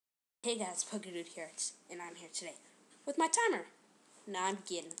Hey guys, PokeDude here, and I'm here today with my timer. Now I'm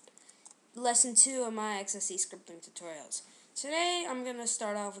beginning lesson 2 of my XSE scripting tutorials. Today I'm going to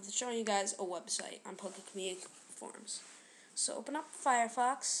start off with showing you guys a website on Poke Community Forums. So open up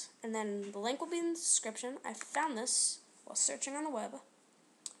Firefox, and then the link will be in the description. I found this while searching on the web.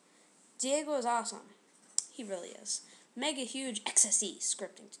 Diego is awesome. He really is. Mega huge XSE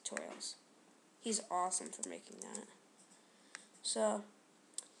scripting tutorials. He's awesome for making that. So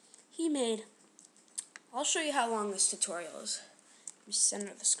I'll show you how long this tutorial is. Let me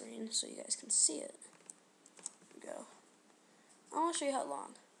center the screen so you guys can see it. Here we go. I want to show you how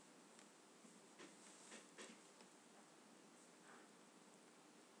long.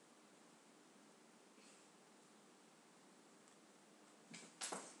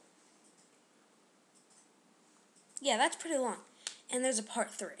 Yeah, that's pretty long. And there's a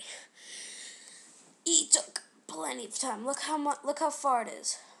part 3. He took plenty of time. Look how far it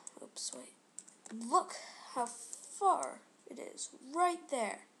is. Oops, wait. Look how far it is. Right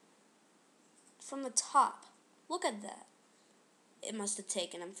there. From the top. Look at that. It must have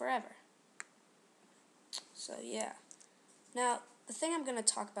taken him forever. So, yeah. Now, the thing I'm going to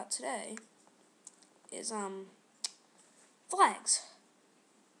talk about today is, flags.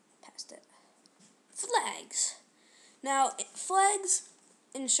 Past it. Flags. Now, flags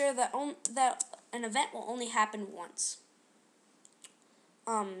ensure that an event will only happen once.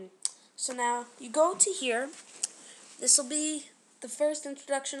 So now, you go to here. This will be the first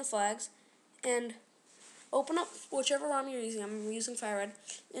introduction of flags. And open up whichever ROM you're using. I'm using FireRed.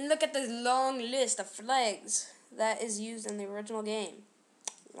 And look at this long list of flags that is used in the original game.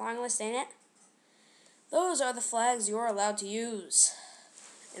 Long list, ain't it? Those are the flags you're allowed to use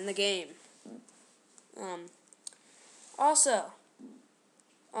in the game. Also,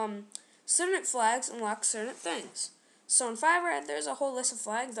 certain flags unlock certain things. So in FireRed, there's a whole list of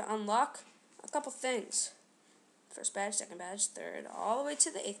flags that unlock a couple things. First badge, second badge, third, all the way to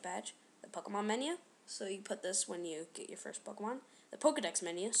the 8th badge. The Pokemon menu, so you put this when you get your first Pokemon. The Pokedex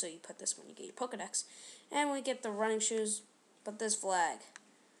menu, so you put this when you get your Pokedex. And when we get the running shoes, put this flag.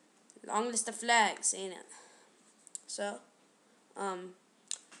 Long list of flags, ain't it? So,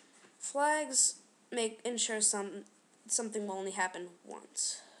 flags ensure something will only happen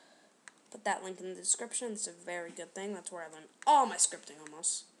once. Put that link in the description. It's a very good thing. That's where I learned all my scripting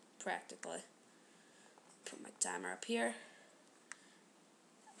almost, practically. Put my timer up here.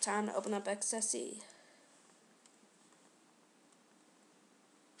 Time to open up XSE.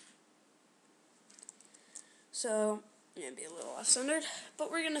 So, I'm going to be a little off-centered, but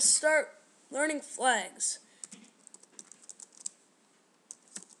we're going to start learning flags.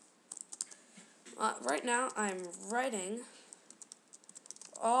 Right now, I'm writing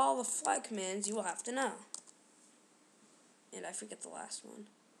all the flag commands you will have to know. And I forget the last one.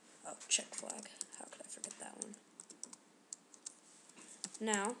 Oh, check flag. How could I forget that one?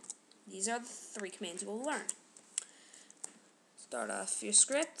 Now, these are the 3 commands you will learn. Start off your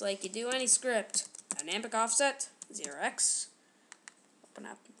script like you do any script. Dynamic offset, 0x. Open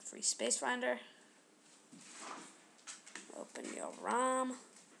up free space finder. Open your ROM.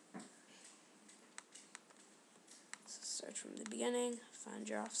 Search from the beginning. Find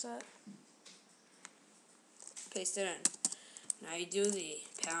your offset. Paste it in. Now you do the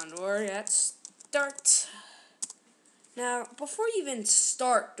pound word at start. Now, before you even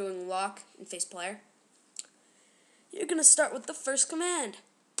start doing lock in face player, you're going to start with the first command.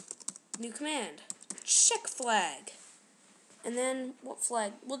 New command. Check flag. And then, what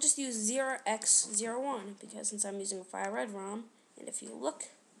flag? We'll just use 0x01, because since I'm using a FireRed ROM, and if you look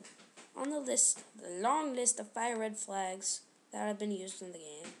on the list, the long list of FireRed flags that have been used in the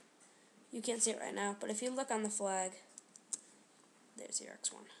game, you can't see it right now, but if you look on the flag, there's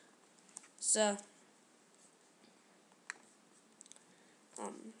 0x1. So,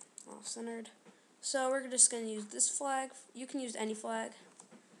 off-centered. So we're just going to use this flag. You can use any flag.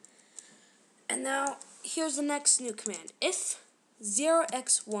 And now, here's the next new command. If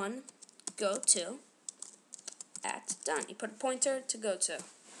 0x1 go to at done. You put a pointer to go to.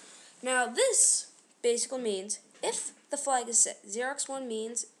 Now, this basically means if the flag is set. 0x1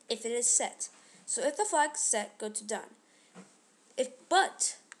 means if it is set. So if the flag is set, go to done.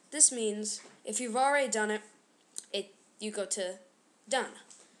 But this means if you've already done it, you go to done.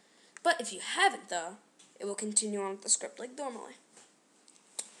 But if you haven't, though, it will continue on with the script like normally.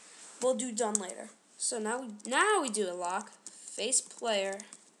 We'll do done later. So now we do a lock. Face player.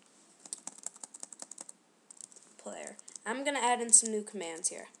 I'm going to add in some new commands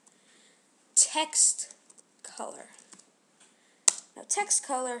here. Textcolor. Now,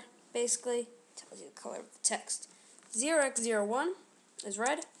 Textcolor basically tells you the color of the text. 0x01 is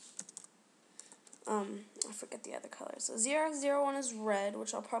red. I forget the other colors. So 0x01 is red,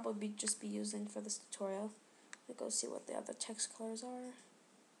 which I'll probably just be using for this tutorial. Let's go see what the other text colors are.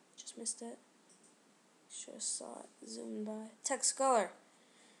 Just missed it. Should have saw it zoomed by. Textcolor.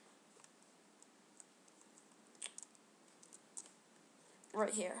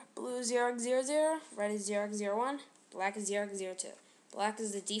 Right here. Blue is 0x00, red is 0x01, black is 0x02. Black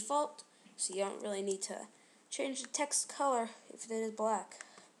is the default, so you don't really need to change the text color if it is black.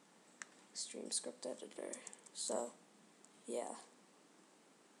 Stream script editor. So, yeah.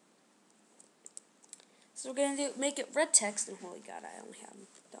 So we're gonna make it red text, and holy god, I don't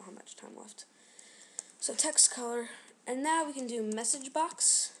have much time left. So text color, and now we can do message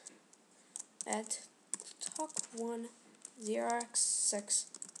box at talk1 0x6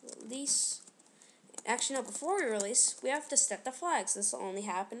 release. Actually, no, before we release, we have to set the flags. This will only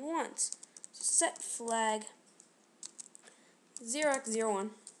happen once. So set flag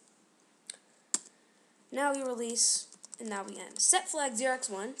 0x01. Now we release, and now we end. Set flag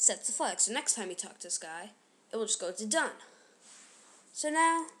 0x1 sets the flag. So next time you talk to this guy, it will just go to done. So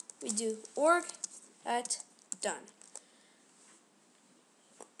now we do org at done.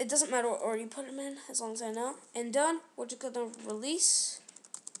 It doesn't matter what order you put them in, as long as I know. And done, we're just going to release,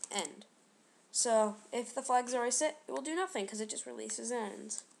 end. So if the flag's already set, it will do nothing because it just releases and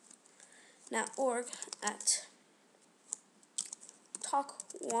ends. Now org at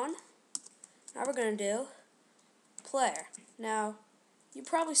talk1. Now we're going to do player. Now you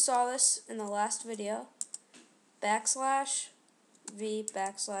probably saw this in the last video. \v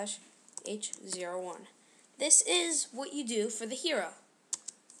 \h01. This is what you do for the hero.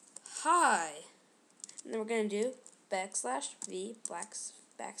 Hi. And then we're going to do \v \06.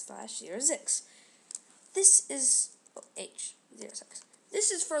 This is h06.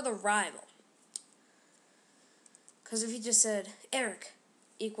 This is for the rival. Because if you just said Eric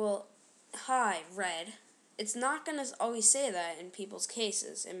equal hi red, it's not going to always say that in people's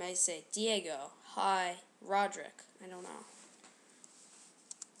cases. It might say Diego hi Roderick. I don't know.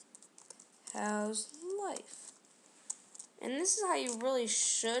 How's life? And this is how you really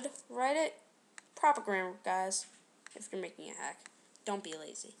should write it. Proper grammar, guys. If you're making a hack, don't be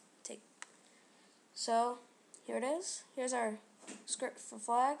lazy. So here it is. Here's our script for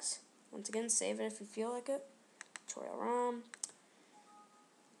flags. Once again, save it if you feel like it. Tutorial ROM.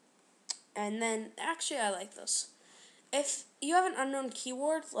 And then, actually, I like this. If you have an unknown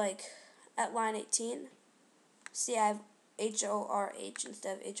keyword, like at line 18, see I have HORH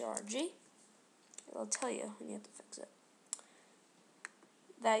instead of HORG, it'll tell you, and you have to fix it.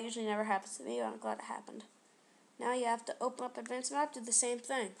 That usually never happens to me, but I'm glad it happened. Now you have to open up Advanced Map, do the same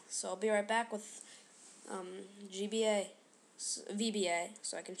thing. So I'll be right back with VBA,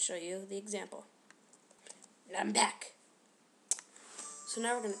 so I can show you the example. And I'm back. So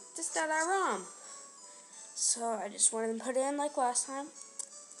now we're going to test out our ROM. So I just wanted to put it in like last time.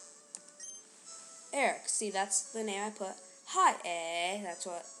 Eric, see that's the name I put. Hi, that's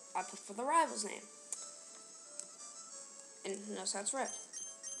what I put for the rival's name. And notice how it's red.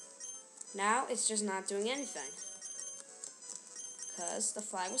 Now it's just not doing anything, because the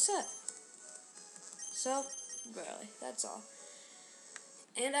flag was set. So, really, that's all.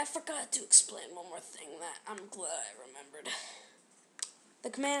 And I forgot to explain one more thing that I'm glad I remembered. The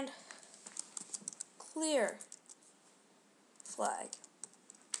command clear flag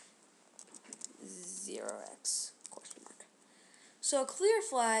 0x ? So clear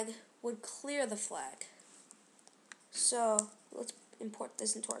flag would clear the flag. So let's import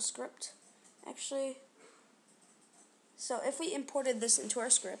this into our script. Actually, so if we imported this into our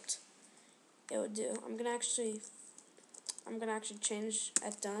script, it would do. I'm gonna actually change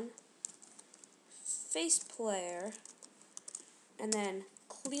at done face player and then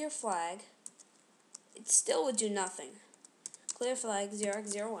clear flag. It still would do nothing. Clear flag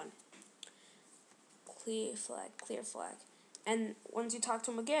 0x01. Clear flag. And once you talk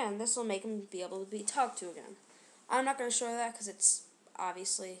to him again, this will make him be able to be talked to again. I'm not going to show you that because it's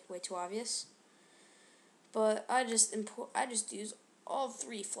obviously way too obvious. But I just use all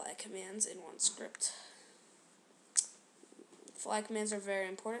 3 flag commands in one script. Flag commands are very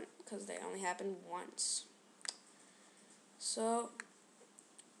important because they only happen once. So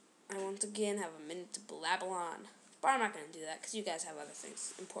I once again have a minute to blabble on. But I'm not going to do that because you guys have other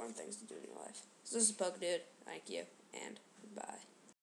things, important things to do in your life. So this is Poke Dude. Thank you, and bye.